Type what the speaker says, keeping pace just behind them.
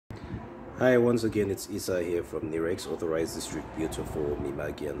Hi, once again, it's Isa here from Nirex, authorized distributor for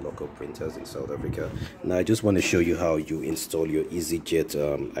Mimagi and Locor printers in South Africa. Now, I just want to show you how you install your Easyjet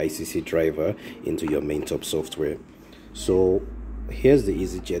ICC driver into your Maintop software. So, here's the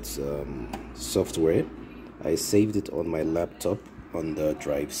Easyjet software. I saved it on my laptop on the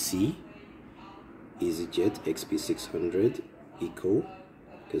drive C, Easyjet Eco600 Eco.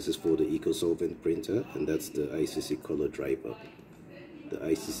 This is for the Eco Solvent printer, and that's the ICC color driver. The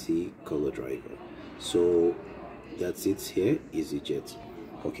ICC color driver. So that's it here, Easyjet.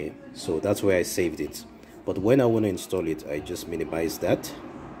 Okay, so that's where I saved it. But when I want to install it, I just minimize that.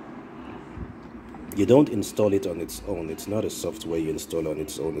 You don't install it on its own. It's not a software you install on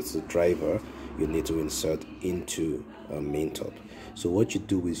its own. It's a driver you need to insert into Maintop. So what you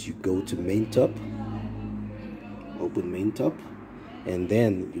do is you go to Maintop, open Maintop, and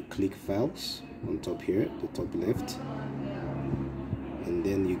then you click Files on top here, the top left, and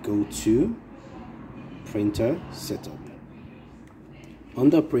then you go to Printer Setup.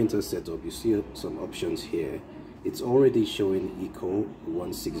 Under Printer Setup, you see some options here. It's already showing Eco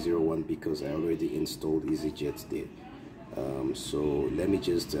 1601 because I already installed Easyjet there. So let me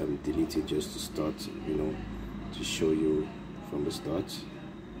just delete it just to start, to show you from the start.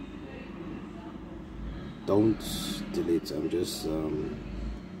 Don't delete, I'm just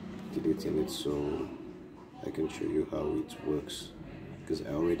deleting it so I can show you how it works, because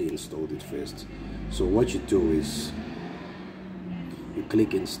I already installed it first. So what you do is you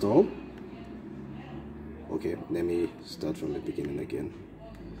click install. Okay, let me start from the beginning again.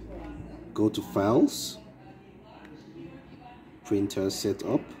 Go to Files, Printer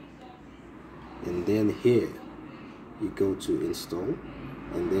Setup, and then here you go to Install,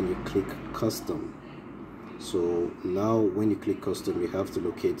 and then you click Custom. So now when you click Custom, you have to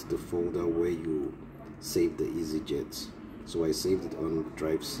locate the folder where you save the Easyjet. So I saved it on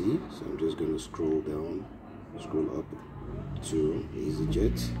drive C, so I'm just going to scroll down, scroll up to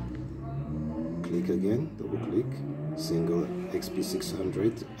Easyjet, click again, double click, single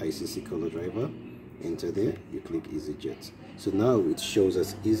XP600 ICC color driver, enter there, you click Easyjet. So now it shows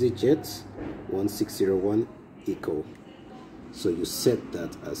us Easyjet 1601 Eco. So you set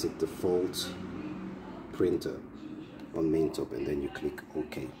that as a default printer on Maintop, and then you click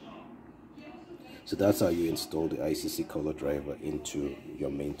OK. So that's how you install the ICC color driver into your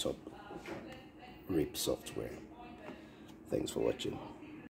Maintop RIP software. Thanks for watching.